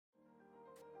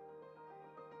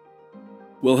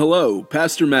Well, hello,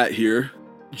 Pastor Matt here.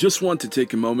 Just want to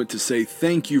take a moment to say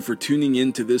thank you for tuning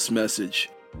in to this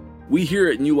message. We here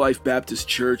at New Life Baptist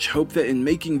Church hope that in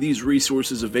making these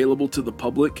resources available to the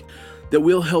public, that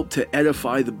we'll help to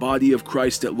edify the body of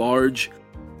Christ at large,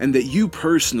 and that you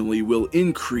personally will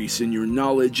increase in your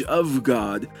knowledge of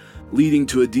God, leading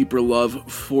to a deeper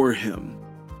love for Him.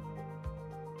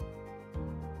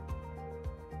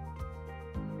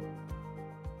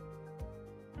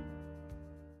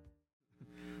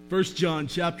 First John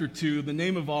chapter 2, the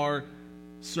name of our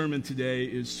sermon today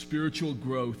is Spiritual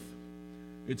Growth.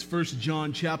 It's 1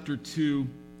 John chapter 2.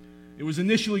 It was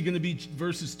initially going to be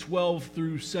verses 12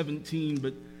 through 17,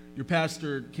 but your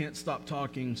pastor can't stop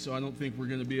talking, so I don't think we're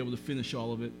going to be able to finish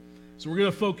all of it. So we're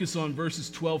going to focus on verses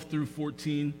 12 through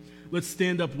 14. Let's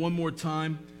stand up one more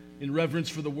time in reverence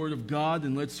for the Word of God,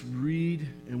 and let's read,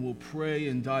 and we'll pray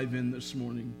and dive in this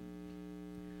morning.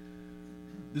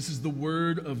 This is the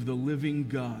word of the living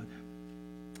God.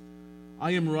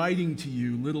 I am writing to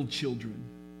you, little children,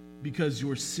 because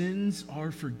your sins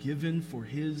are forgiven for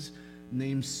His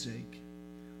name's sake.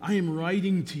 I am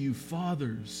writing to you,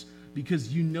 fathers,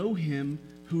 because you know Him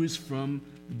who is from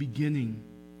the beginning.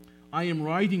 I am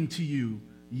writing to you,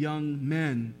 young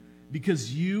men,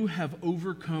 because you have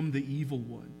overcome the evil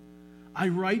one. I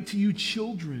write to you,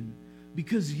 children,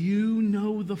 because you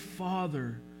know the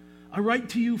Father. I write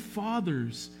to you,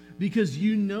 fathers, because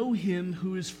you know Him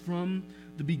who is from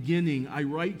the beginning. I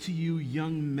write to you,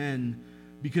 young men,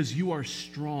 because you are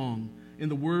strong, and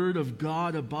the word of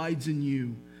God abides in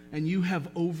you, and you have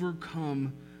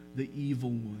overcome the evil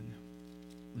one.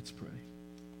 Let's pray.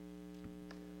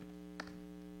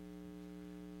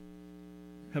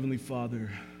 Heavenly Father,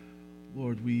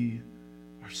 Lord, we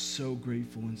are so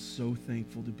grateful and so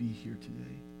thankful to be here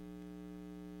today.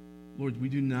 Lord, we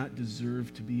do not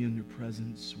deserve to be in your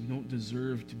presence. We don't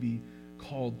deserve to be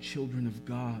called children of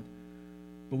God.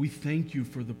 But we thank you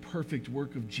for the perfect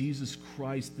work of Jesus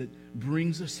Christ that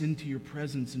brings us into your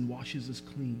presence and washes us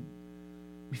clean.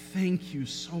 We thank you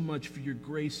so much for your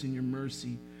grace and your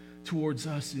mercy towards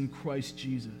us in Christ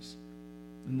Jesus.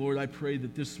 And Lord, I pray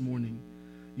that this morning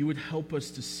you would help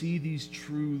us to see these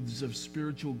truths of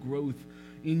spiritual growth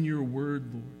in your word,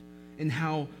 Lord, and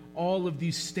how all of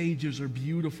these stages are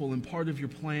beautiful and part of your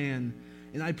plan.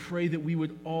 And I pray that we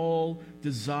would all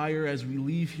desire, as we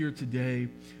leave here today,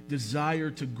 desire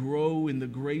to grow in the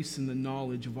grace and the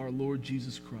knowledge of our Lord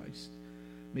Jesus Christ.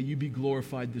 May you be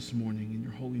glorified this morning. In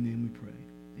your holy name we pray.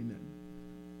 Amen.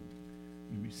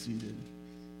 You may be seated.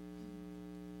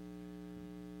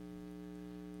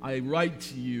 I am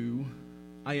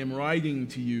writing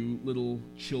to you, little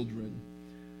children.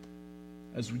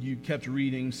 As you kept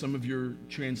reading, some of your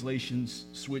translations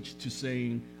switched to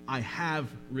saying, I have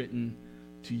written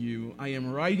to you. I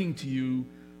am writing to you,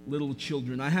 little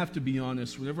children. I have to be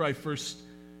honest, whenever I first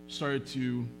started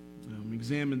to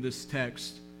examine this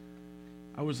text,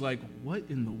 I was like, what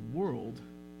in the world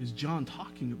is John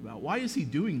talking about? Why is he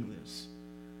doing this?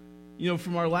 You know,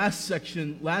 from our last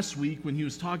section, last week, when he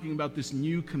was talking about this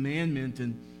new commandment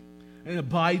and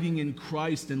abiding in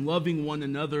Christ and loving one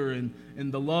another and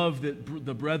the love that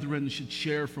the brethren should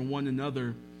share from one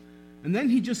another. And then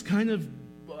he just kind of,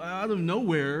 out of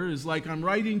nowhere, is like, I'm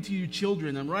writing to you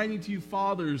children, I'm writing to you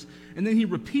fathers. And then he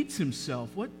repeats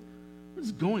himself. What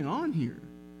is going on here?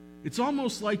 It's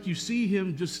almost like you see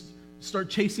him just start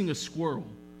chasing a squirrel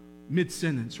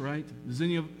mid-sentence, right? Does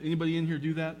anybody in here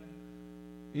do that?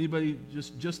 Anybody?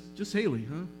 Just Haley,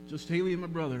 huh? Just Haley and my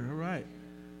brother, all right.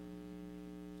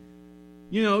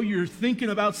 You know, you're thinking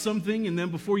about something, and then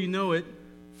before you know it,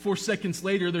 4 seconds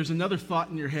later, there's another thought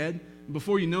in your head. And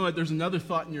before you know it, there's another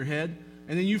thought in your head.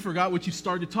 And then you forgot what you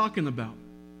started talking about.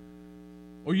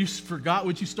 Or you forgot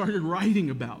what you started writing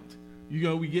about. You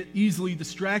know, we get easily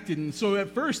distracted. And so at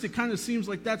first, it kind of seems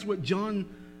like that's what John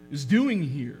is doing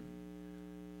here.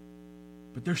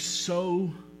 But there's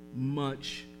so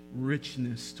much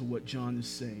richness to what John is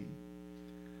saying.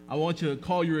 I want to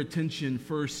call your attention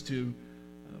first to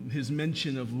his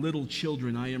mention of little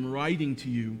children. I am writing to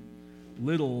you,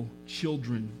 little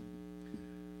children.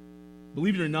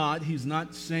 Believe it or not, he's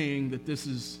not saying that this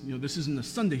isn't a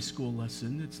Sunday school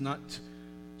lesson. It's not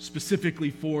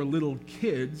specifically for little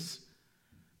kids.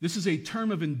 This is a term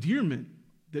of endearment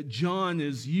that John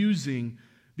is using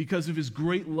because of his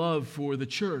great love for the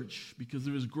church, because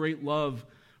of his great love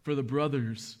for the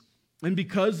brothers, and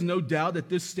because, no doubt, at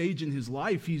this stage in his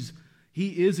life, he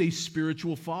is a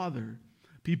spiritual father.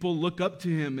 People look up to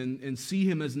him and see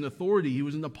him as an authority. He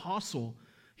was an apostle.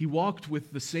 He walked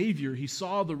with the Savior. He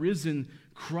saw the risen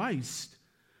Christ.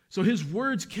 So his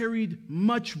words carried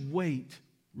much weight,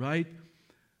 right?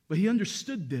 But he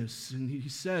understood this, and he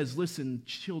says, listen,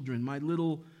 children, my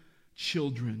little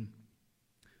children.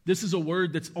 This is a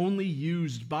word that's only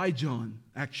used by John,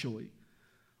 actually.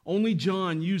 Only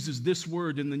John uses this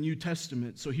word in the New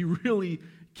Testament, so he really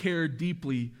cared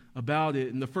deeply about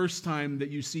it. And the first time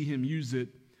that you see him use it,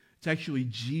 it's actually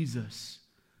Jesus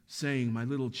saying, my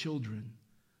little children.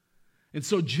 And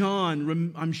so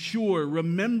John, I'm sure,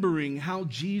 remembering how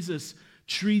Jesus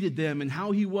treated them and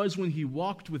how he was when he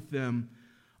walked with them,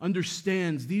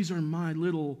 understands these are my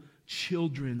little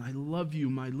children. I love you,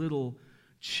 my little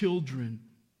children.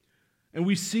 And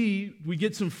we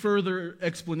get some further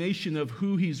explanation of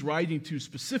who he's writing to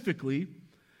specifically,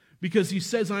 because he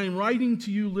says, I am writing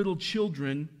to you, little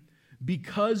children,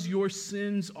 because your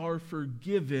sins are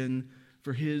forgiven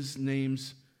for his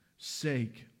name's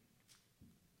sake.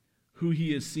 Who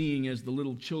he is seeing as the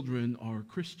little children are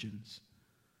Christians,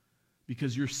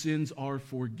 because your sins are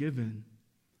forgiven.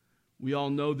 We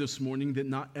all know this morning that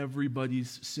not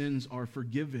everybody's sins are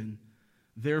forgiven.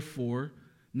 Therefore,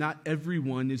 not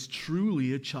everyone is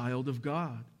truly a child of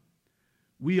God.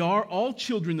 We are all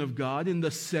children of God in the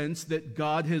sense that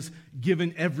God has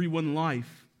given everyone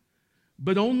life.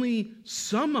 But only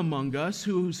some among us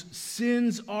whose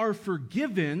sins are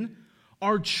forgiven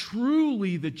are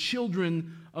truly the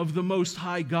children of the Most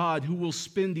High God who will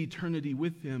spend eternity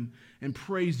with him, and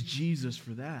praise Jesus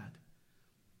for that.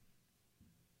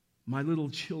 My little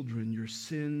children, your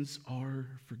sins are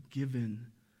forgiven.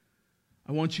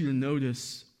 I want you to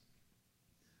notice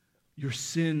your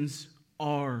sins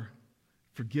are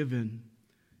forgiven.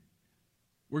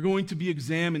 We're going to be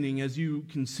examining, as you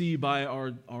can see by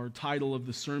our title of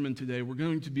the sermon today, we're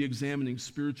going to be examining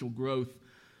spiritual growth,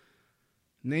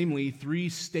 namely 3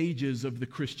 stages of the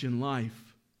Christian life.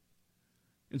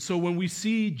 And so when we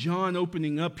see John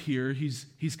opening up here,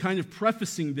 he's kind of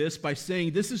prefacing this by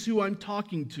saying, this is who I'm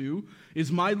talking to,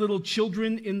 is my little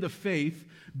children in the faith,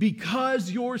 because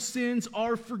your sins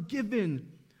are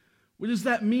forgiven. What does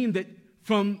that mean? That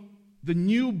from the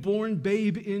newborn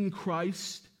babe in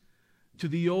Christ to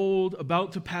the old,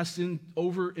 about to pass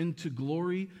over into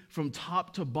glory, from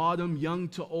top to bottom, young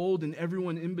to old, and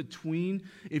everyone in between,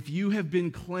 if you have been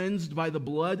cleansed by the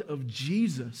blood of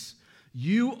Jesus,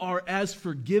 you are as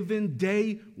forgiven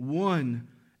day one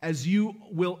as you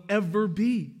will ever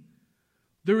be.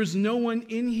 There is no one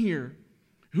in here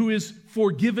who is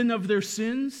forgiven of their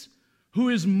sins, who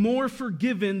is more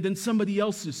forgiven than somebody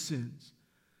else's sins.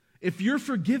 If you're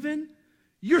forgiven,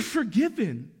 you're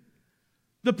forgiven.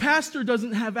 The pastor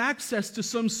doesn't have access to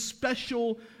some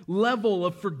special level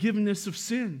of forgiveness of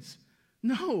sins.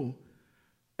 No.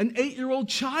 An 8-year-old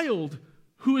child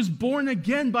who is born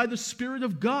again by the Spirit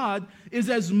of God is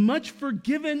as much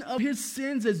forgiven of his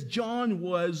sins as John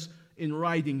was in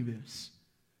writing this.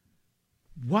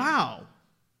 Wow.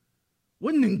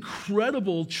 What an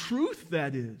incredible truth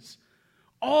that is.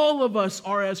 All of us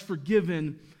are as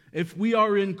forgiven. If we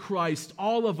are in Christ,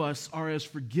 all of us are as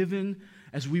forgiven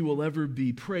as we will ever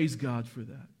be. Praise God for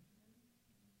that.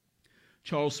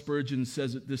 Charles Spurgeon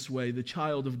says it this way: the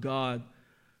child of God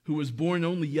who was born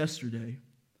only yesterday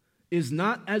is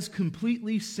not as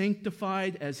completely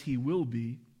sanctified as he will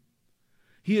be.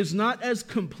 He is not as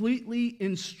completely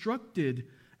instructed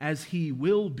as he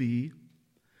will be.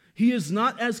 He is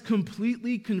not as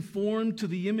completely conformed to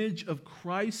the image of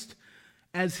Christ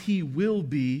as he will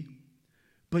be,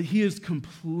 but he is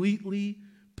completely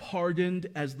pardoned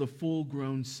as the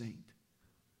full-grown saint.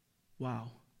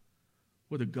 Wow,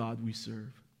 what a God we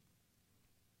serve.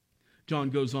 John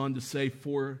goes on to say,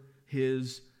 for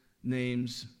his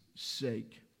name's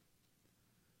sake.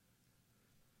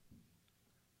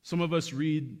 Some of us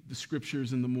read the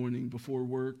scriptures in the morning before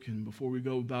work and before we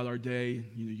go about our day.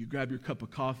 You grab your cup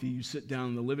of coffee, you sit down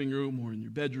in the living room or in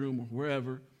your bedroom or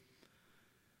wherever.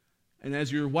 And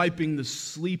as you're wiping the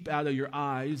sleep out of your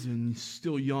eyes and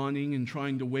still yawning and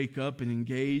trying to wake up and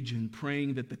engage and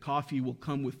praying that the coffee will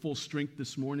come with full strength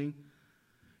this morning,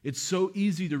 it's so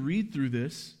easy to read through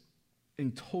this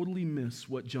and totally miss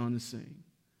what John is saying.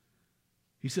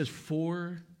 He says,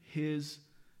 for his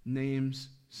name's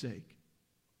sake.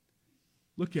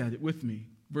 Look at it with me.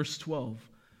 Verse 12.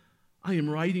 I am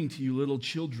writing to you, little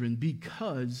children,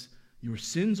 because your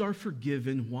sins are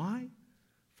forgiven. Why?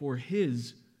 For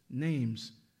his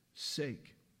name's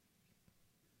sake.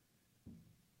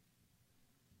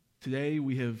 Today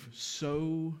we have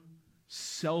so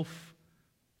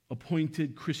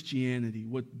self-appointed Christianity,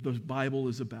 what the Bible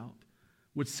is about,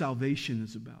 what salvation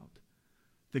is about.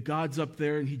 That God's up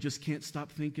there and he just can't stop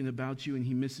thinking about you and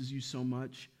he misses you so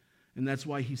much. And that's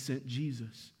why he sent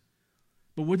Jesus.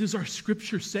 But what does our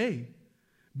scripture say?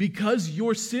 Because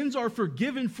your sins are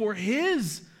forgiven for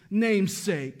his name's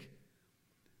sake.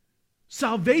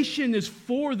 Salvation is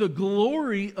for the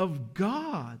glory of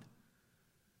God.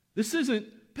 This isn't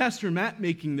Pastor Matt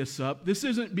making this up. This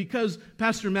isn't because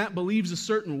Pastor Matt believes a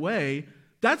certain way.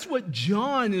 That's what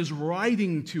John is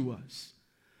writing to us.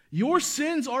 Your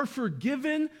sins are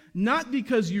forgiven not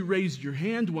because you raised your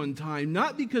hand one time,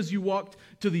 not because you walked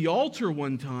to the altar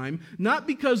one time, not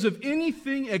because of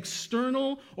anything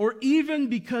external, or even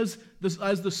because,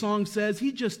 as the song says,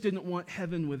 he just didn't want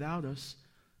heaven without us.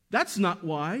 That's not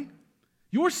why.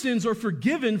 Your sins are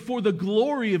forgiven for the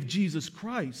glory of Jesus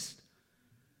Christ.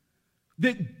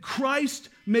 That Christ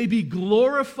may be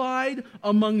glorified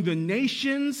among the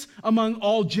nations, among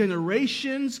all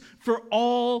generations, for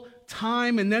all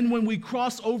time. And then when we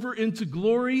cross over into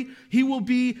glory, he will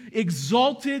be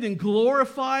exalted and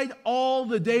glorified all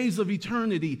the days of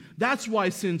eternity. That's why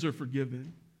sins are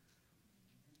forgiven.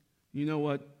 You know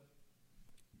what?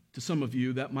 To some of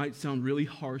you, that might sound really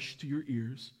harsh to your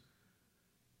ears.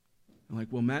 Like,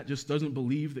 well, Matt just doesn't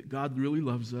believe that God really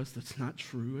loves us. That's not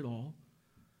true at all.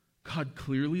 God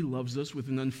clearly loves us with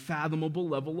an unfathomable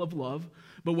level of love.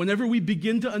 But whenever we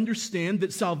begin to understand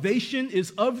that salvation is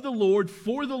of the Lord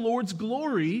for the Lord's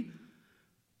glory,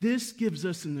 this gives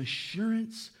us an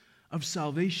assurance of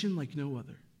salvation like no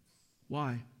other.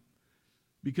 Why?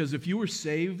 Because if you were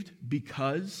saved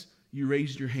because you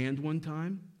raised your hand one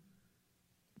time,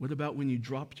 what about when you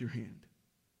dropped your hand?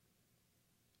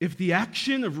 If the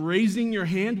action of raising your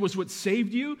hand was what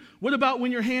saved you, what about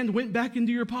when your hand went back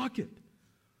into your pocket?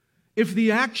 If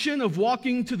the action of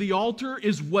walking to the altar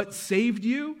is what saved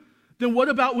you, then what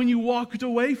about when you walked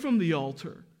away from the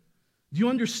altar? Do you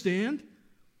understand?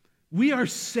 We are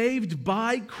saved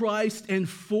by Christ and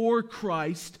for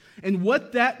Christ. And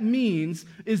what that means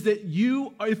is that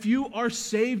if you are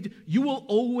saved, you will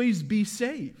always be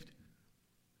saved.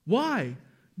 Why?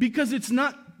 Because it's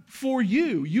not for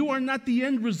you. You are not the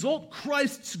end result.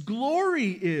 Christ's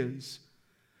glory is.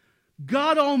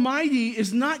 God Almighty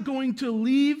is not going to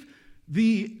leave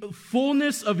the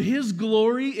fullness of His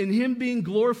glory and Him being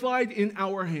glorified in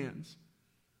our hands.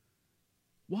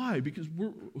 Why? Because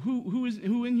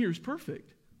who in here is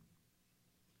perfect?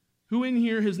 Who in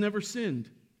here has never sinned?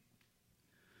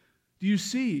 Do you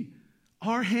see?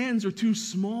 Our hands are too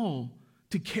small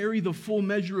to carry the full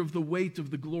measure of the weight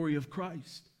of the glory of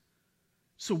Christ.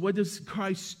 So what does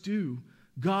Christ do?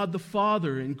 God the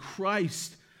Father and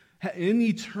Christ in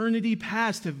eternity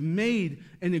past have made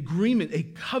an agreement, a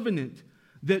covenant,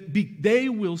 that they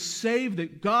will save,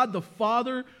 that God the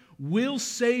Father will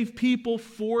save people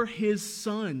for His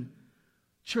Son.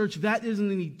 Church, that is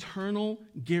an eternal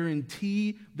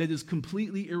guarantee that is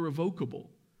completely irrevocable.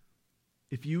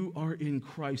 If you are in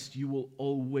Christ, you will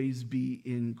always be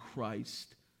in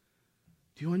Christ.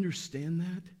 Do you understand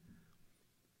that?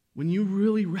 When you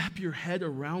really wrap your head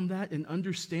around that and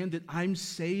understand that I'm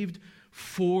saved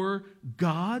for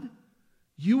God,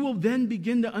 you will then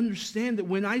begin to understand that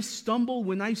when I stumble,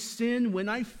 when I sin, when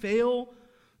I fail,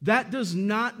 that does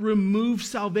not remove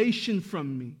salvation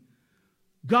from me.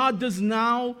 God doesn't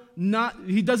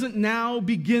now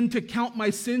begin to count my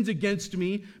sins against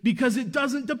me because it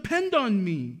doesn't depend on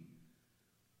me.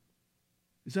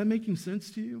 Is that making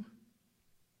sense to you?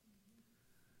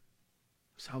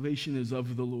 Salvation is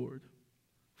of the Lord,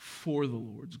 for the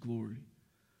Lord's glory.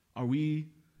 Are we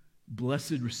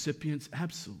blessed recipients?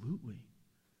 Absolutely.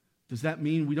 Does that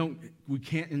mean we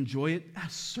can't enjoy it?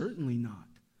 Certainly not.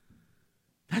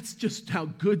 That's just how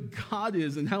good God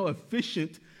is and how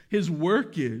efficient His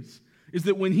work is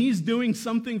that when He's doing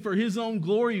something for His own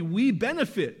glory, we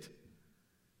benefit.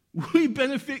 We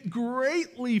benefit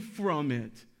greatly from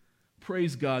it.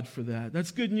 Praise God for that. That's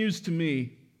good news to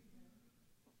me.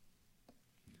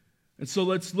 And so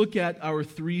let's look at our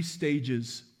 3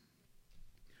 stages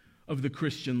of the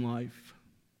Christian life.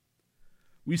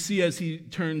 We see as he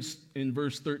turns in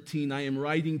verse 13, I am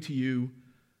writing to you,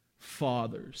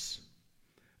 fathers.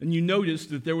 And you notice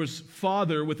that there was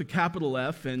father with a capital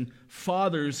F and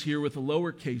fathers here with a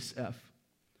lowercase f.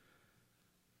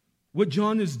 What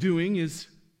John is doing is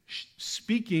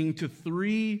speaking to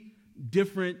 3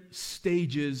 different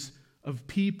stages of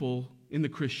people in the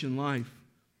Christian life.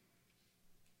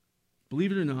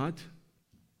 Believe it or not,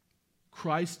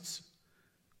 Christ's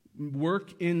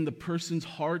work in the person's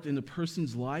heart, in the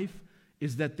person's life,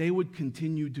 is that they would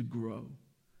continue to grow.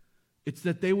 It's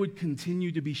that they would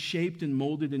continue to be shaped and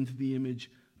molded into the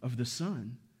image of the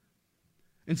Son.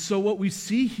 And so what we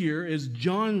see here is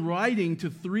John writing to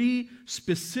 3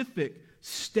 specific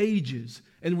stages.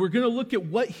 And we're going to look at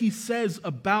what he says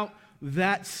about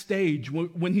that stage.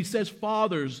 When he says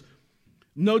fathers,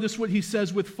 Notice what he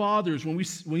says with fathers. When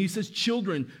he says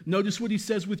children, notice what he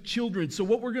says with children. So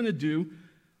what we're going to do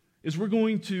is we're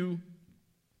going to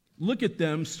look at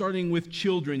them starting with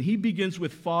children. He begins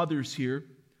with fathers here,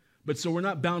 but so we're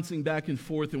not bouncing back and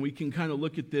forth, and we can kind of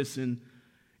look at this in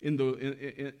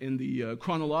the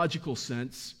chronological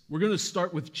sense. We're going to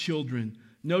start with children.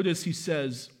 Notice he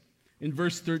says in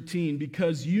verse 13,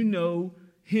 because you know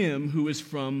him who is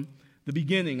from the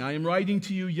beginning. I am writing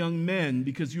to you, young men,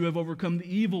 because you have overcome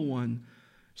the evil one.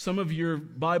 Some of your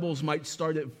Bibles might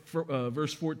start at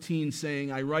verse 14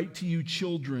 saying, I write to you,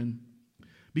 children,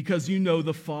 because you know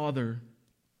the Father.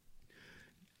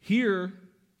 Here,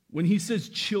 when he says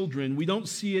children, we don't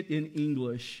see it in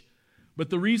English.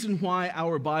 But the reason why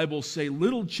our Bibles say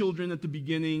little children at the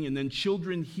beginning and then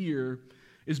children here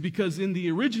is because in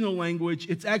the original language,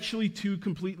 it's actually two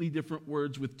completely different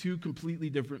words with two completely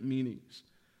different meanings.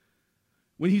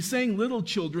 When he's saying little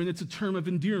children, it's a term of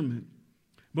endearment.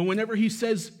 But whenever he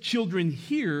says children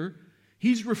here,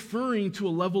 he's referring to a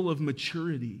level of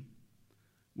maturity.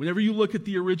 Whenever you look at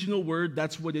the original word,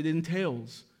 that's what it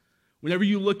entails. Whenever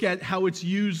you look at how it's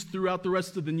used throughout the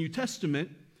rest of the New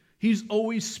Testament, he's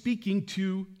always speaking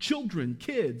to children,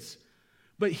 kids.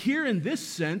 But here in this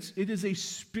sense, it is a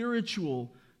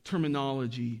spiritual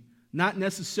terminology, not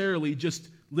necessarily just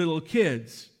little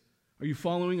kids. Are you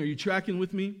following? Are you tracking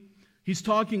with me? He's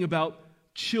talking about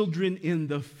children in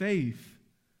the faith.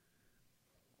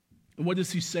 And what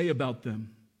does he say about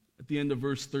them? At the end of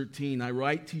verse 13, I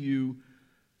write to you,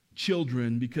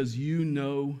 children, because you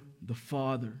know the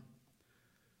Father.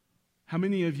 How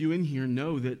many of you in here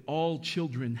know that all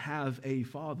children have a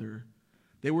father?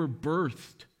 They were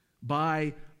birthed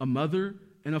by a mother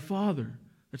and a father.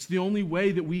 That's the only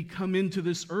way that we come into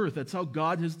this earth. That's how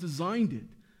God has designed it.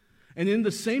 And in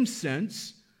the same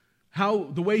sense, how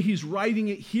the way he's writing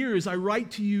it here is, I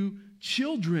write to you,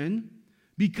 children,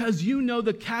 because you know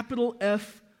the capital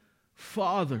F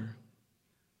Father.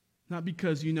 Not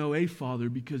because you know a father,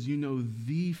 because you know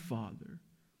the Father.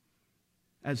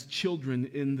 As children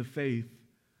in the faith,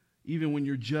 even when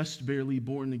you're just barely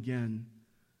born again,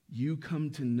 you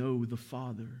come to know the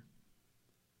Father.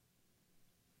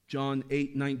 John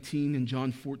 8:19 and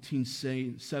John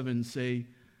 14:7 say,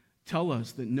 tell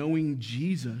us that knowing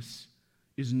Jesus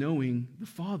is knowing the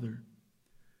Father.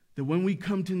 That when we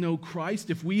come to know Christ,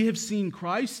 if we have seen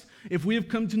Christ, if we have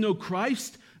come to know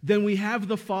Christ, then we have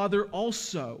the Father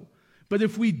also. But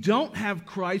if we don't have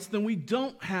Christ, then we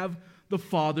don't have the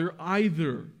Father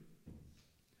either.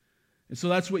 And so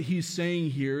that's what he's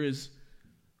saying here is,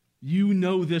 you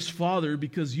know this Father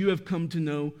because you have come to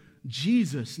know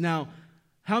Jesus. Now,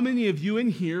 how many of you in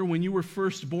here, when you were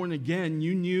first born again,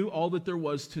 you knew all that there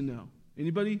was to know?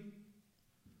 Anybody?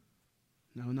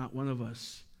 No, not one of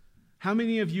us. How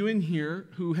many of you in here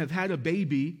who have had a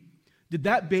baby, did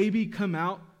that baby come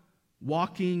out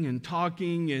walking and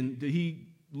talking, and did he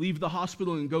leave the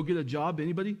hospital and go get a job?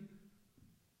 Anybody?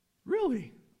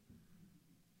 Really?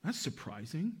 That's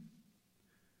surprising.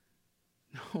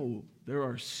 No, there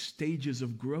are stages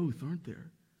of growth, aren't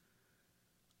there?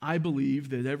 I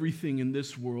believe that everything in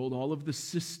this world, all of the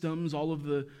systems, all of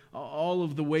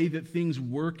the way that things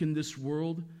work in this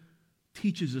world,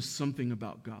 teaches us something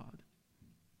about God.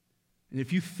 And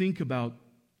if you think about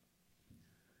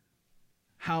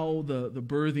how the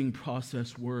birthing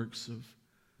process works of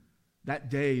that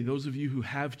day, those of you who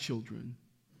have children,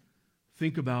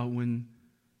 think about when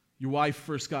your wife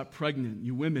first got pregnant.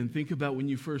 You women, think about when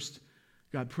you first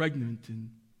got pregnant and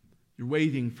you're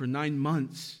waiting for 9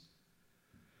 months.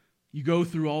 You go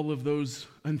through all of those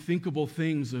unthinkable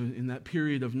things in that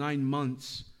period of 9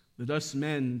 months that us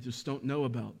men just don't know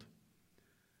about.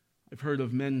 I've heard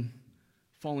of men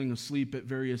falling asleep at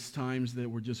various times that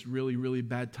were just really, really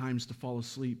bad times to fall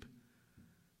asleep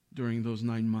during those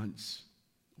 9 months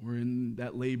or in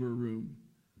that labor room.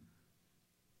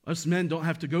 Us men don't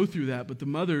have to go through that, but the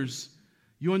mothers,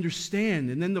 you understand.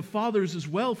 And then the fathers as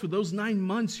well, for those 9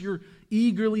 months, you're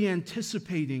eagerly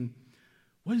anticipating,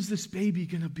 what is this baby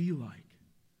going to be like?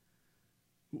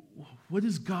 What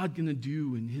is God going to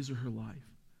do in his or her life?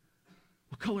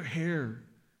 What color hair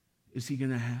is he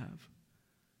going to have?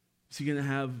 Is he going to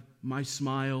have my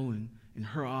smile and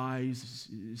her eyes?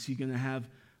 Is he going to have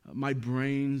my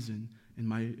brains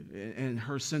and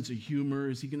her sense of humor?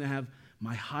 Is he going to have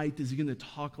my height? Is he going to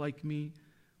talk like me?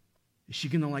 Is she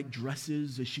going to like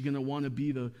dresses? Is she going to want to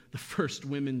be the first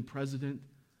women president?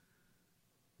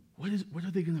 What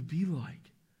are they going to be like?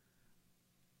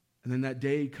 And then that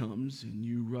day comes and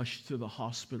you rush to the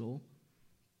hospital.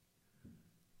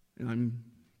 And I'm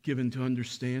given to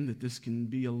understand that this can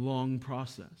be a long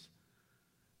process.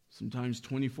 Sometimes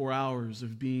 24 hours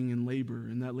of being in labor,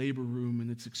 in that labor room,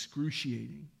 and it's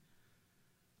excruciating.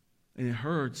 And it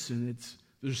hurts, and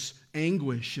there's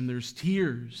anguish, and there's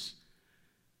tears.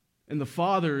 And the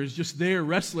father is just there,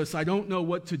 restless. I don't know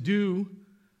what to do.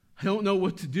 I don't know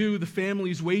what to do. The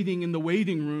family's waiting in the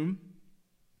waiting room.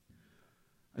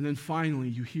 And then finally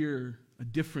you hear a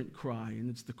different cry, and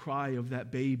it's the cry of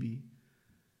that baby.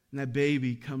 And that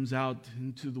baby comes out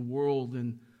into the world,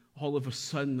 and all of a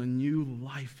sudden a new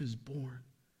life is born.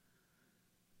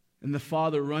 And the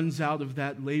father runs out of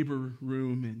that labor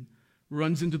room and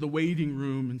runs into the waiting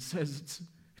room and says,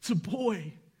 it's a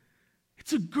boy.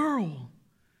 It's a girl.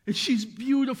 And she's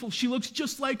beautiful. She looks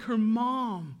just like her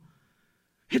mom.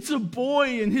 It's a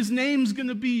boy, and his name's going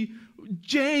to be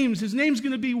James. His name's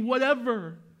going to be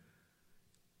whatever.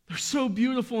 They're so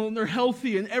beautiful, and they're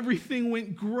healthy, and everything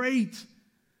went great.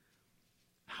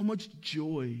 How much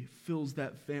joy fills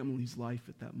that family's life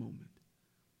at that moment?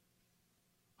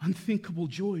 Unthinkable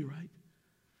joy, right?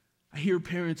 I hear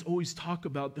parents always talk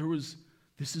about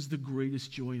this is the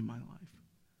greatest joy in my life,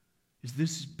 is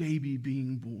this baby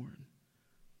being born.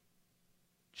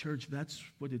 Church, that's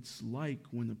what it's like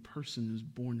when a person is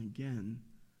born again.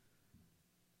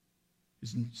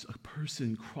 Is a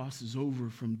person crosses over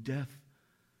from death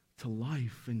to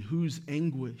life, and whose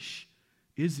anguish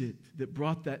is it that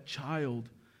brought that child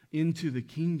into the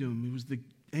kingdom? It was the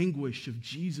anguish of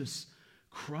Jesus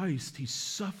Christ. He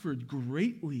suffered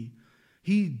greatly.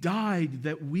 He died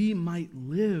that we might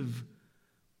live.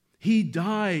 He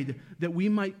died that we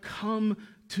might come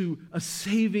to a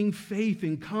saving faith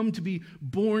and come to be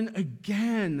born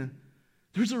again.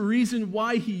 There's a reason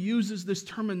why he uses this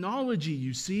terminology,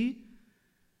 you see,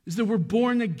 is that we're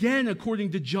born again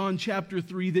according to John chapter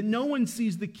 3, that no one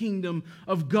sees the kingdom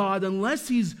of God unless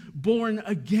he's born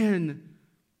again.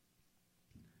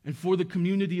 And for the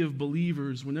community of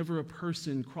believers, whenever a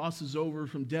person crosses over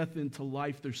from death into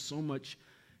life, there's so much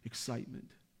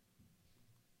excitement.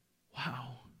 Wow,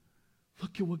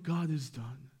 look at what God has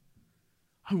done.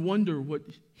 I wonder what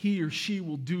he or she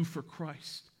will do for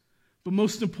Christ. But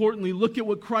most importantly, look at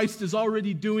what Christ is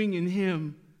already doing in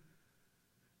him.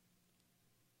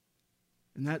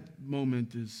 And that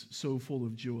moment is so full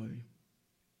of joy.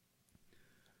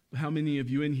 But how many of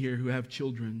you in here who have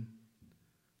children,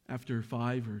 after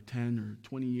 5 or 10 or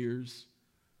 20 years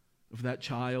of that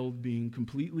child being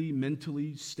completely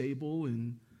mentally stable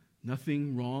and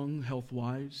nothing wrong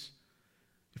health-wise,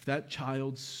 if that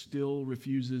child still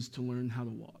refuses to learn how to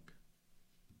walk?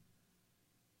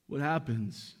 What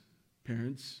happens,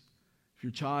 parents, if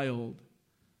your child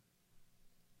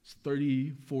is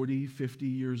 30, 40, 50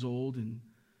 years old and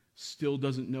still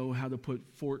doesn't know how to put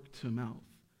fork to mouth,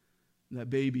 and that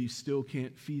baby still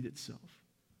can't feed itself?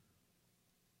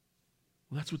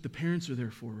 Well, that's what the parents are there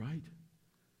for, right?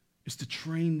 Is to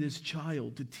train this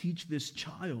child, to teach this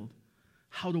child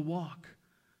how to walk,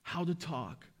 how to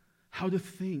talk, how to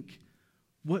think,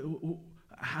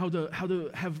 how to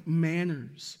have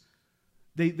manners.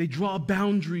 They draw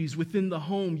boundaries within the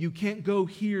home. You can't go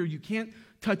here. You can't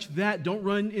touch that. Don't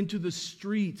run into the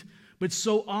street. But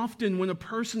so often when a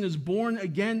person is born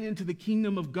again into the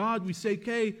kingdom of God, we say,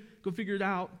 okay, go figure it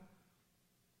out.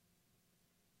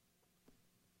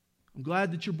 I'm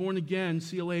glad that you're born again.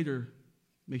 See you later.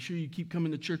 Make sure you keep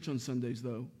coming to church on Sundays,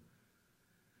 though.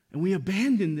 And we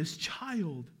abandon this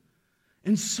child.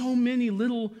 And so many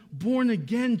little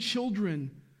born-again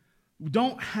children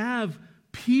don't have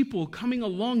people coming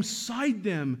alongside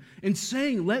them and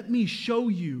saying, let me show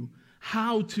you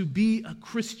how to be a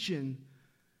Christian.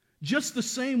 Just the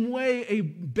same way a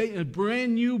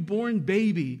brand new born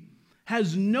baby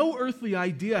has no earthly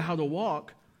idea how to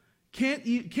walk,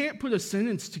 can't put a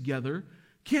sentence together,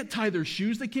 can't tie their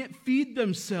shoes, they can't feed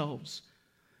themselves.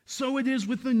 So it is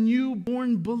with a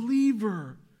newborn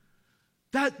believer.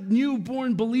 That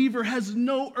newborn believer has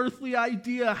no earthly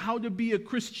idea how to be a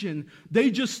Christian. They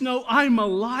just know, I'm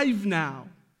alive now.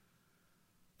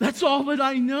 That's all that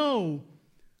I know,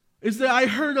 is that I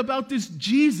heard about this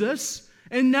Jesus,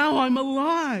 and now I'm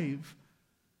alive.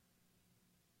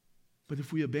 But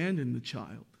if we abandon the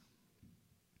child,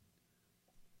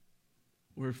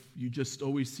 or if you just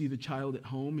always see the child at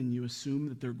home and you assume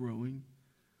that they're growing,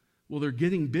 well, they're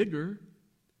getting bigger.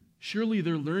 Surely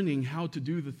they're learning how to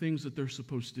do the things that they're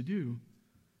supposed to do.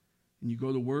 And you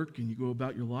go to work and you go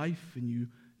about your life and you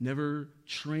never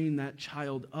train that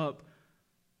child up.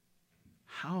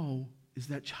 How is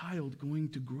that child going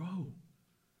to grow?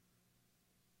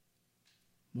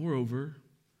 Moreover,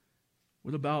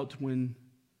 what about when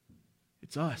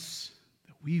it's us,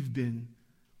 that we've been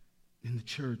in the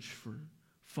church for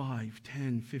 5,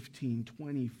 10, 15,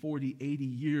 20, 40, 80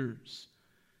 years,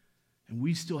 And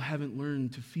we still haven't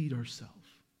learned to feed ourselves.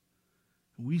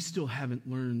 We still haven't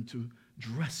learned to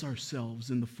dress ourselves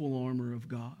in the full armor of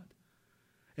God.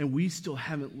 And we still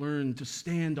haven't learned to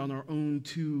stand on our own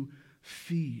 2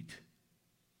 feet.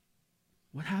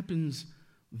 What happens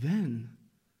then?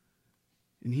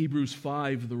 In Hebrews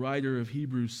 5, the writer of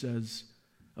Hebrews says,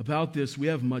 about this we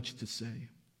have much to say.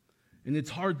 And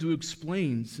it's hard to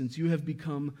explain since you have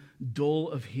become dull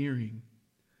of hearing.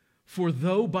 For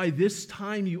though by this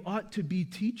time you ought to be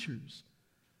teachers,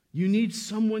 you need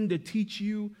someone to teach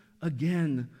you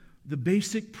again the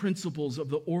basic principles of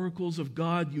the oracles of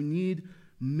God. You need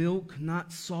milk,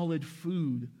 not solid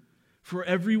food. For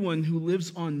everyone who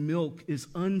lives on milk is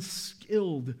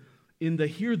unskilled in the,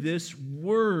 hear this,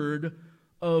 word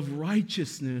of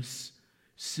righteousness,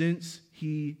 since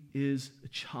he is a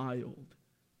child.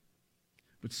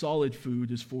 But solid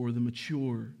food is for the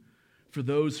mature, for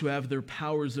those who have their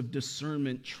powers of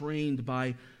discernment trained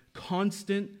by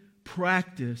constant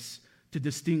practice to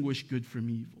distinguish good from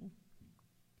evil.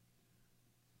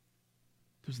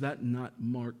 Does that not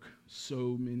mark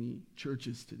so many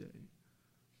churches today?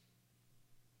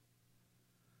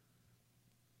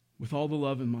 With all the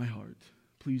love in my heart,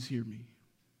 please hear me.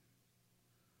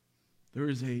 There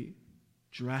is a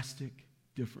drastic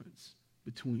difference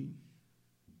between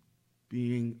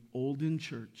being old in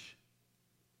church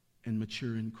and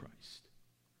mature in Christ.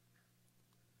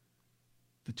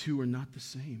 The two are not the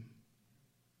same.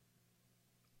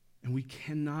 And we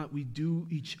do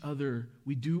each other,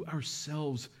 we do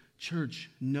ourselves,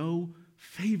 church, no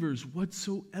favors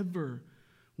whatsoever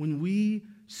when we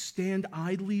stand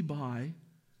idly by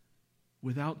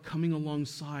without coming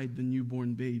alongside the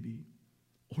newborn baby,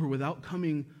 or without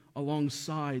coming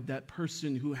alongside that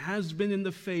person who has been in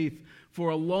the faith for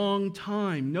a long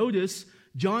time. Notice,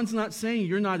 John's not saying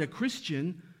you're not a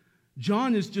Christian.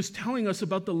 John is just telling us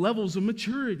about the levels of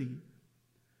maturity.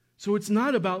 So it's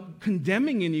not about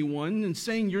condemning anyone and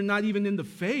saying you're not even in the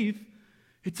faith.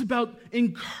 It's about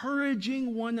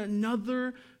encouraging one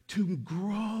another to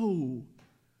grow.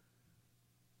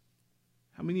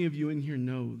 How many of you in here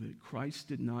know that Christ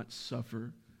did not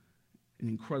suffer an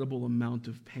incredible amount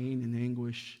of pain and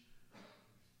anguish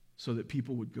so that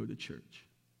people would go to church?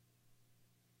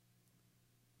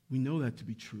 We know that to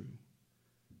be true.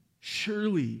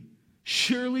 Surely,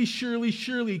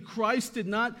 Christ did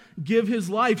not give his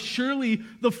life. Surely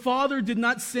the Father did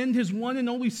not send his one and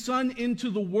only Son into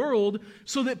the world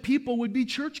so that people would be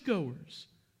churchgoers.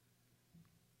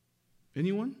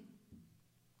 Anyone?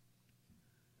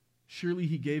 Surely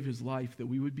he gave his life that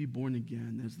we would be born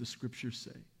again, as the scriptures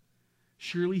say.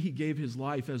 Surely he gave his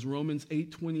life, as Romans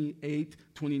 8:28,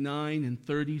 29, and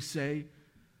 30 say,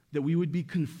 that we would be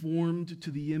conformed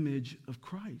to the image of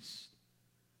Christ.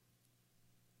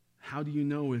 How do you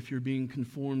know if you're being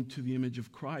conformed to the image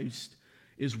of Christ?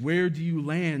 Is where do you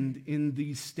land in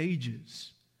these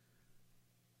stages?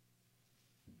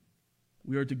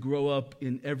 We are to grow up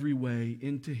in every way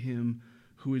into him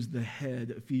who is the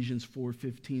head, Ephesians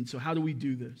 4:15. So how do we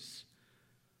do this?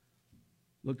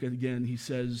 Look at again, he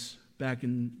says back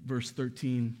in verse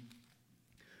 13,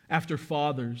 after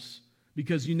fathers,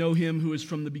 because you know him who is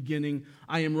from the beginning,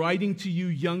 I am writing to you,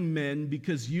 young men,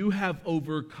 because you have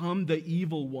overcome the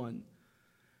evil one.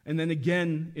 And then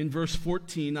again in verse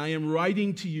 14, I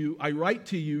write to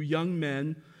you, young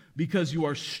men, because you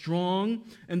are strong,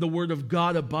 and the word of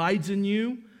God abides in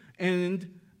you,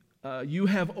 and you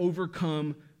have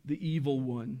overcome the evil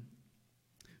one.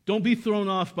 Don't be thrown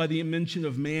off by the mention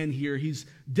of man here. He's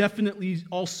definitely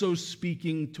also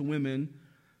speaking to women,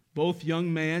 both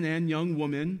young man and young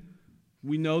woman.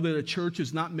 We know that a church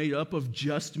is not made up of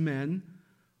just men,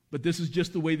 but this is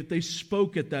just the way that they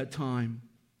spoke at that time.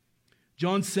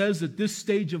 John says at this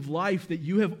stage of life that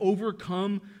you have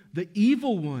overcome the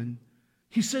evil one.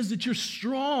 He says that you're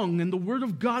strong and the word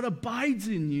of God abides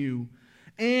in you,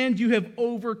 and you have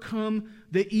overcome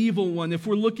the evil one. If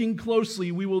we're looking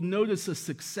closely, we will notice a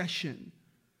succession.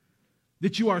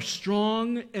 That you are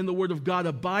strong and the word of God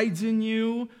abides in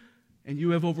you, and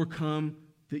you have overcome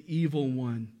the evil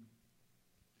one.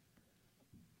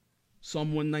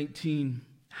 Psalm 119,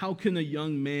 how can a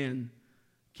young man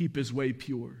keep his way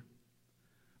pure?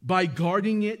 By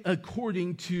guarding it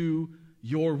according to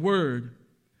your word.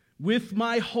 With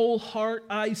my whole heart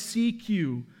I seek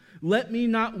you. Let me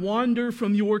not wander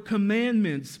from your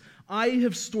commandments. I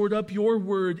have stored up your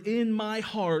word in my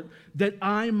heart that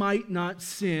I might not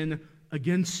sin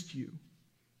against you.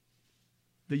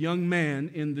 The young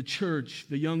man in the church,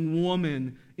 the young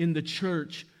woman in the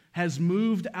church has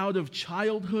moved out of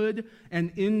childhood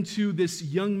and into this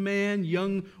young man,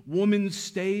 young woman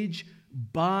stage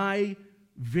by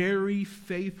very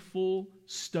faithful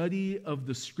study of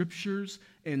the Scriptures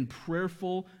and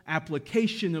prayerful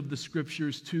application of the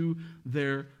Scriptures to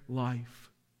their life.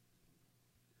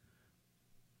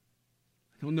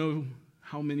 I don't know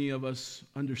how many of us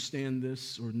understand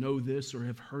this or know this or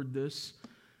have heard this,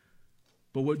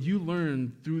 but what you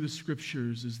learn through the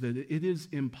Scriptures is that it is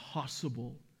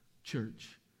impossible,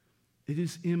 church. It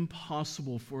is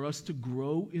impossible for us to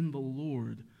grow in the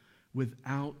Lord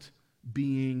without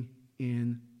being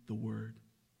in the Word.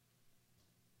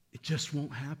 It just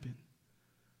won't happen.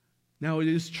 Now, it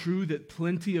is true that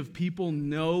plenty of people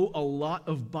know a lot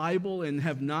of Bible and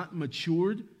have not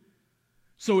matured.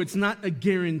 So it's not a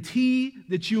guarantee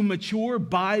that you mature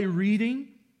by reading.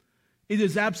 It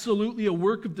is absolutely a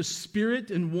work of the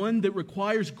Spirit and one that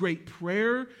requires great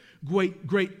prayer,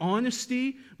 great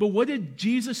honesty. But what did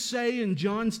Jesus say in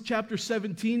John chapter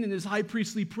 17 in his high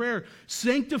priestly prayer?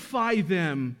 Sanctify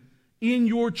them in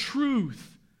your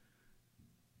truth.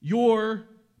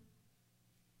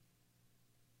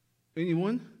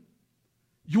 Anyone?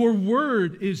 Your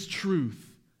word is truth.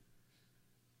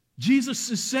 Jesus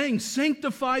is saying,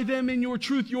 sanctify them in your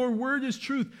truth. Your word is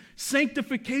truth.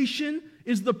 Sanctification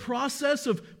is the process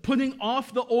of putting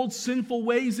off the old sinful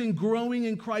ways and growing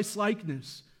in Christ's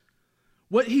likeness.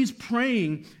 What he's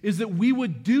praying is that we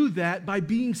would do that by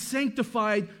being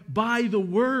sanctified by the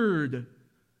word.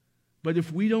 But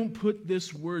if we don't put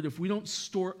this word, if we don't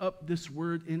store up this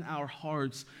word in our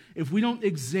hearts, if we don't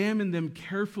examine them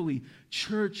carefully,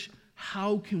 church,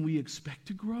 how can we expect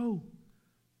to grow?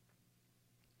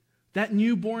 That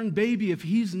newborn baby, if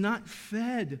he's not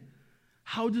fed,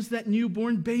 how does that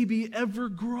newborn baby ever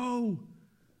grow?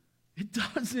 It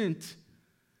doesn't.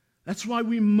 That's why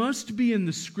we must be in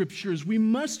the Scriptures. We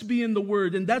must be in the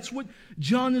Word. And that's what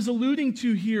John is alluding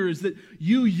to here, is that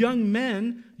you young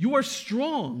men, you are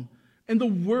strong, and the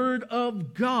Word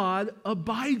of God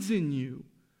abides in you.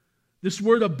 This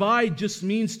word abide just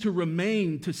means to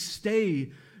remain, to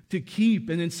stay, to keep.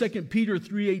 And in 2 Peter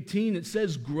 3:18, it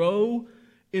says, grow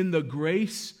in the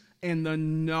grace and the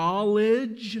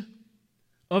knowledge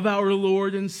of our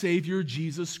Lord and Savior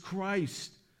Jesus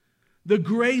Christ. The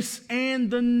grace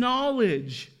and the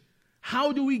knowledge.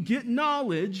 How do we get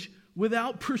knowledge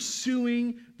without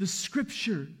pursuing the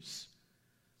Scriptures?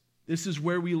 This is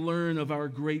where we learn of our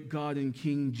great God and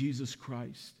King Jesus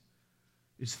Christ,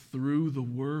 is through the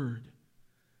Word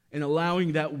and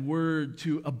allowing that Word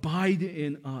to abide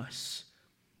in us.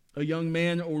 A young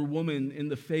man or woman in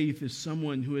the faith is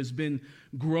someone who has been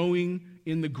growing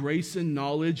in the grace and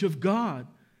knowledge of God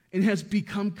and has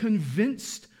become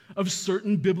convinced of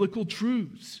certain biblical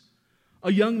truths.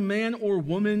 A young man or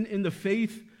woman in the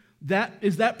faith, that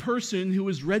is that person who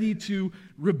is ready to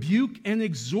rebuke and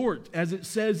exhort, as it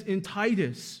says in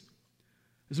Titus.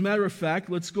 As a matter of fact,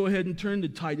 let's go ahead and turn to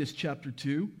Titus chapter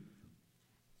 2.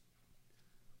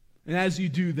 And as you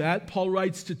do that, Paul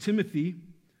writes to Timothy,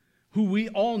 who we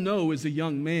all know is a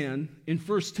young man, in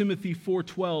 1 Timothy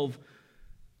 4:12,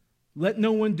 let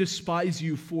no one despise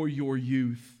you for your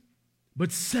youth,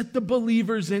 but set the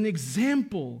believers an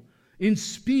example in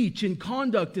speech, in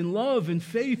conduct, in love, in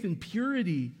faith, in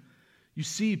purity. You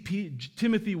see,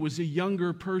 Timothy was a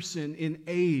younger person in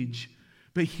age,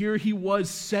 but here he was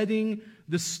setting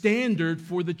the standard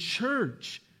for the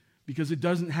church, because it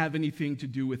doesn't have anything to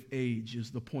do with age,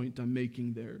 is the point I'm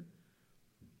making there.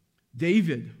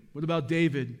 David, what about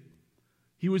David?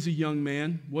 He was a young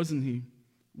man, wasn't he,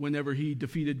 whenever he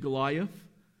defeated Goliath?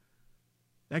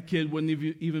 That kid wouldn't have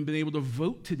even been able to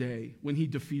vote today when he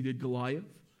defeated Goliath.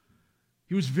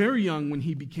 He was very young when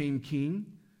he became king.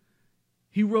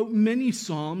 He wrote many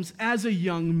psalms as a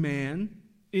young man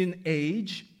in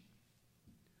age.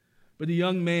 But a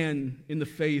young man in the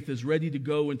faith is ready to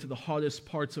go into the hottest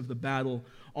parts of the battle,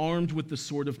 armed with the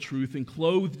sword of truth and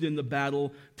clothed in the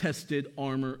battle-tested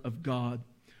armor of God.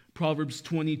 Proverbs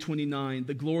 20:29,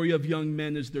 the glory of young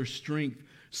men is their strength.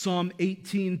 Psalm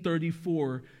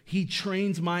 18:34, he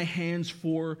trains my hands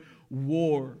for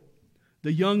war.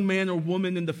 The young man or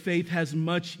woman in the faith has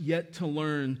much yet to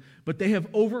learn, but they have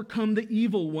overcome the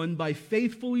evil one by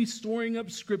faithfully storing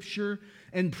up Scripture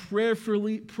and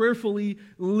prayerfully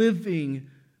living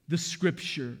the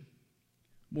Scripture.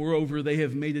 Moreover, they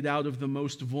have made it out of the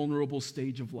most vulnerable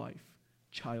stage of life,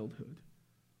 childhood.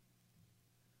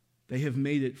 They have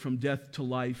made it from death to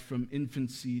life, from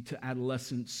infancy to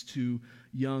adolescence to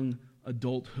young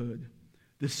adulthood.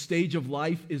 This stage of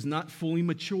life is not fully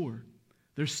mature.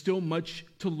 There's still much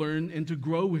to learn and to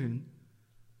grow in.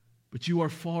 But you are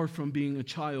far from being a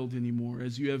child anymore,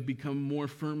 as you have become more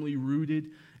firmly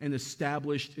rooted and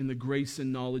established in the grace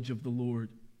and knowledge of the Lord.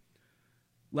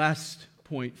 Last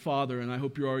point, Father, and I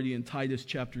hope you're already in Titus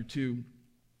chapter 2.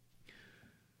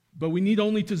 But we need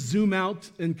only to zoom out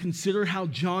and consider how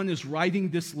John is writing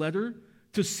this letter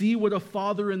to see what a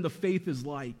father in the faith is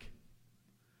like.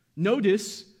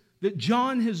 Notice that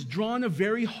John has drawn a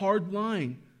very hard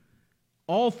line.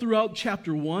 All throughout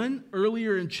chapter 1,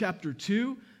 earlier in chapter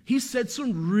 2, he said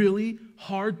some really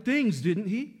hard things, didn't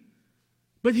he?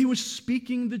 But he was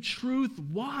speaking the truth.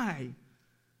 Why?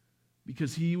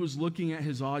 Because he was looking at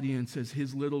his audience as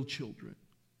his little children.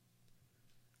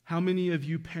 How many of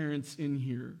you parents in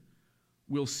here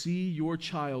will see your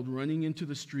child running into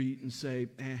the street and say,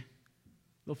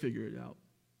 they'll figure it out?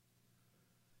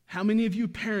 How many of you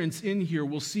parents in here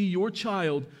will see your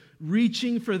child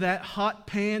reaching for that hot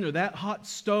pan or that hot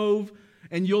stove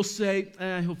and you'll say,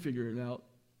 he'll figure it out?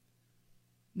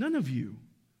 None of you.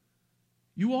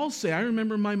 You all say, I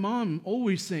remember my mom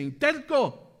always saying,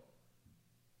 Terco,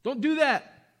 don't do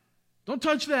that. Don't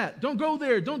touch that. Don't go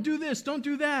there. Don't do this. Don't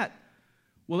do that.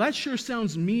 Well, that sure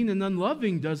sounds mean and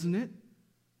unloving, doesn't it?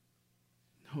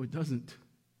 No, it doesn't.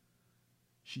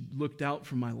 She looked out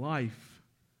for my life.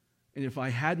 And if I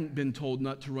hadn't been told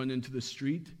not to run into the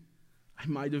street, I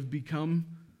might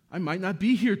not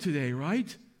be here today,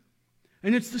 right?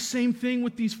 And it's the same thing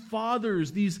with these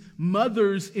fathers, these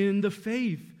mothers in the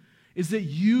faith, is that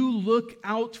you look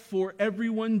out for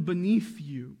everyone beneath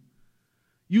you.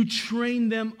 You train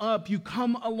them up. You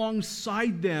come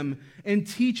alongside them and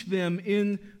teach them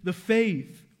in the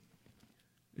faith.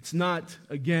 It's not,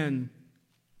 again,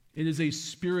 it is a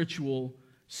spiritual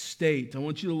state. I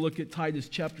want you to look at Titus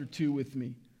chapter 2 with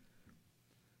me.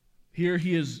 Here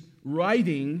he is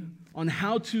writing on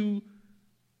how to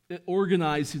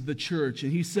organize the church.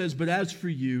 And he says, but as for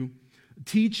you,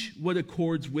 teach what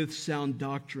accords with sound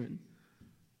doctrine.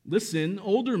 Listen,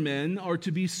 older men are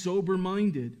to be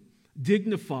sober-minded,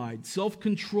 dignified,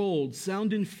 self-controlled,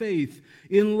 sound in faith,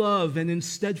 in love, and in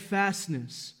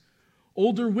steadfastness.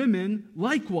 Older women,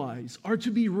 likewise, are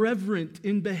to be reverent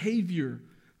in behavior,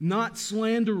 not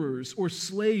slanderers or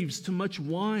slaves to much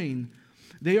wine.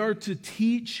 They are to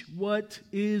teach what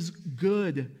is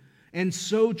good, and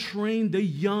so train the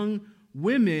young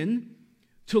women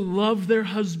to love their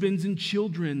husbands and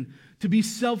children, to be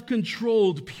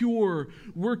self-controlled, pure,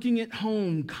 working at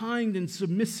home, kind and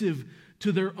submissive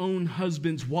to their own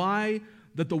husbands. Why?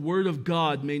 That the word of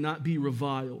God may not be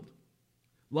reviled.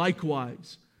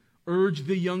 Likewise, urge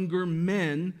the younger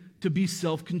men to be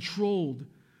self-controlled.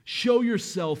 Show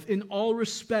yourself in all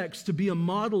respects to be a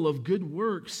model of good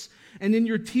works, and in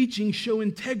your teaching show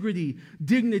integrity,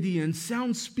 dignity, and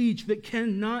sound speech that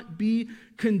cannot be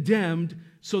condemned,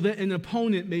 so that an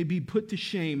opponent may be put to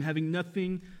shame, having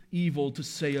nothing evil to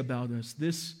say about us.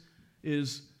 This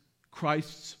is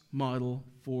Christ's model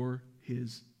for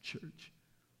his church.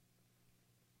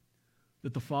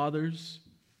 That the fathers,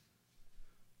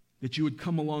 that you would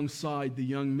come alongside the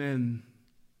young men,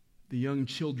 the young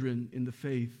children in the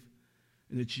faith,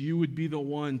 and that you would be the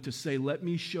one to say, let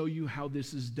me show you how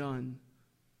this is done.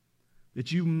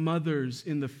 That you mothers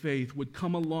in the faith would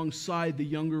come alongside the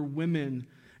younger women,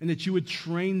 and that you would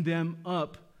train them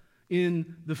up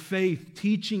in the faith,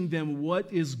 teaching them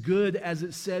what is good, as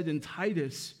it said in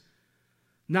Titus.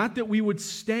 Not that we would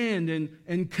stand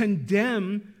and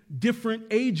condemn different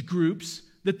age groups,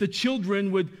 that the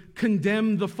children would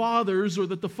condemn the fathers, or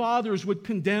that the fathers would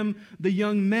condemn the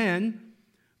young men,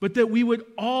 but that we would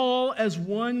all, as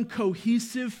one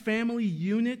cohesive family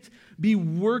unit, be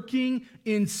working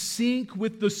in sync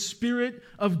with the Spirit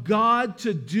of God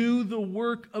to do the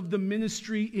work of the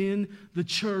ministry in the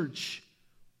church.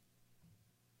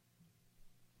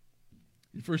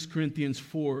 In 1 Corinthians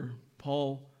 4,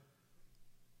 Paul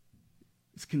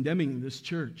is condemning this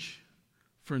church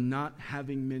for not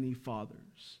having many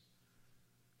fathers.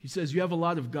 He says, you have a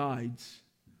lot of guides,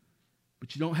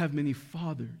 but you don't have many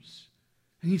fathers.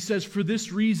 And he says, for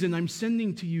this reason, I'm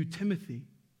sending to you Timothy,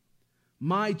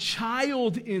 my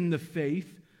child in the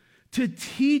faith, to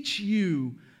teach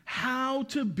you how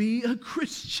to be a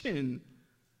Christian.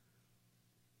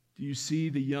 Do you see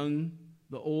the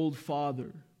old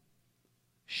father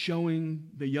showing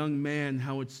the young man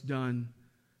how it's done?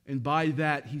 And by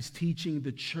that, he's teaching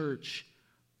the church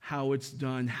how it's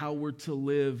done, how we're to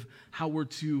live, how we're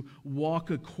to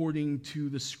walk according to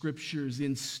the Scriptures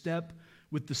in step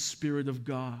with the Spirit of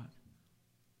God.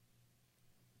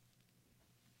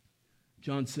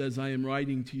 John says, I am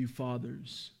writing to you,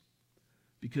 fathers,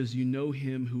 because you know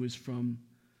him who is from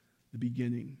the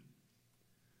beginning.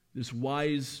 This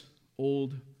wise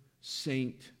old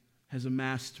saint has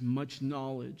amassed much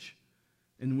knowledge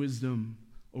and wisdom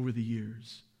over the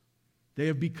years. They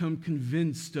have become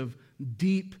convinced of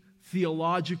deep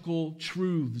theological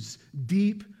truths,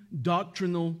 deep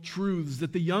doctrinal truths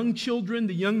that the young children,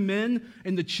 the young men,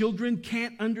 and the children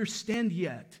can't understand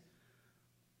yet.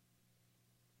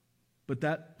 But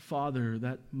that father,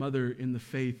 that mother in the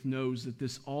faith knows that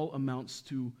this all amounts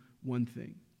to one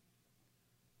thing: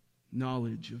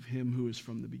 knowledge of Him who is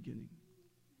from the beginning.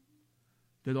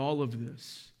 That all of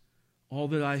this, all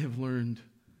that I have learned,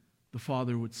 the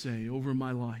Father would say, over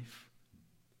my life,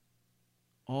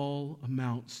 all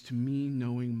amounts to me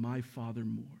knowing my Father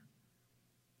more.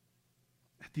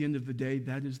 At the end of the day,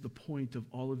 that is the point of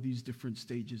all of these different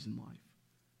stages in life,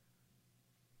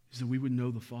 is that we would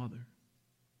know the Father,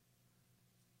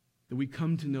 that we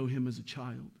come to know Him as a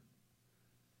child,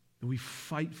 that we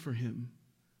fight for Him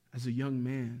as a young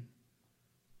man,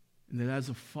 and that as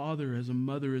a father, as a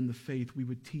mother in the faith, we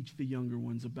would teach the younger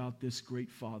ones about this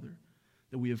great Father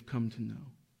that we have come to know.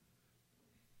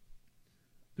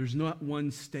 There's not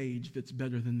one stage that's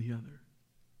better than the other.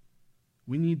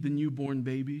 We need the newborn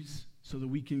babies so that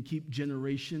we can keep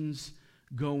generations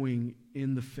going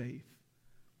in the faith.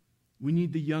 We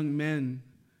need the young men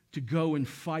to go and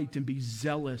fight and be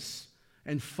zealous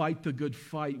and fight the good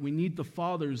fight. We need the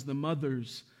fathers, the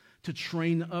mothers, to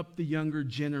train up the younger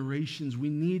generations. We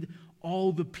need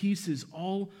all the pieces,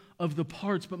 all of the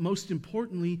parts, but most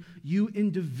importantly, you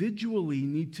individually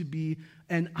need to be,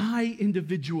 and I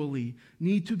individually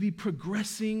need to be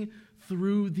progressing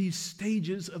through these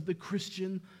stages of the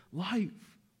Christian life.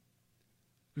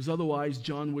 Because otherwise,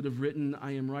 John would have written,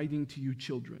 I am writing to you,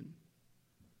 children.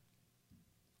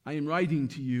 I am writing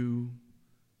to you,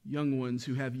 young ones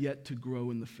who have yet to grow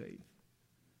in the faith.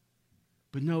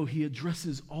 But no, he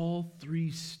addresses all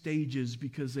three stages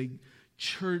because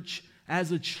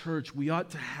as a church, we ought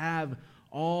to have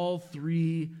all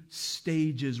three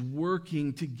stages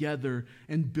working together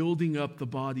and building up the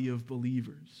body of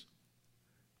believers.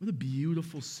 What a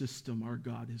beautiful system our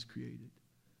God has created.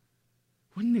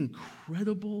 What an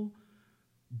incredible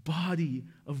body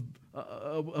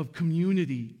of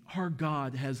community our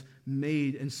God has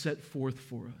made and set forth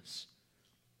for us.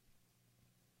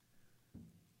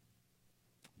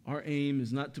 Our aim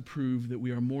is not to prove that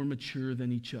we are more mature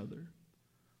than each other,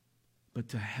 but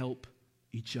to help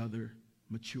each other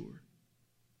mature.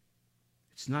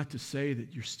 It's not to say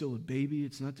that you're still a baby.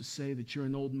 It's not to say that you're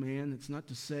an old man. It's not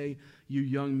to say you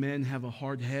young men have a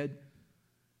hard head.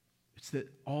 It's that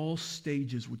all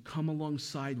stages would come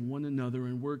alongside one another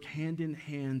and work hand in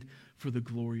hand for the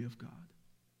glory of God.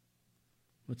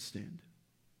 Let's stand.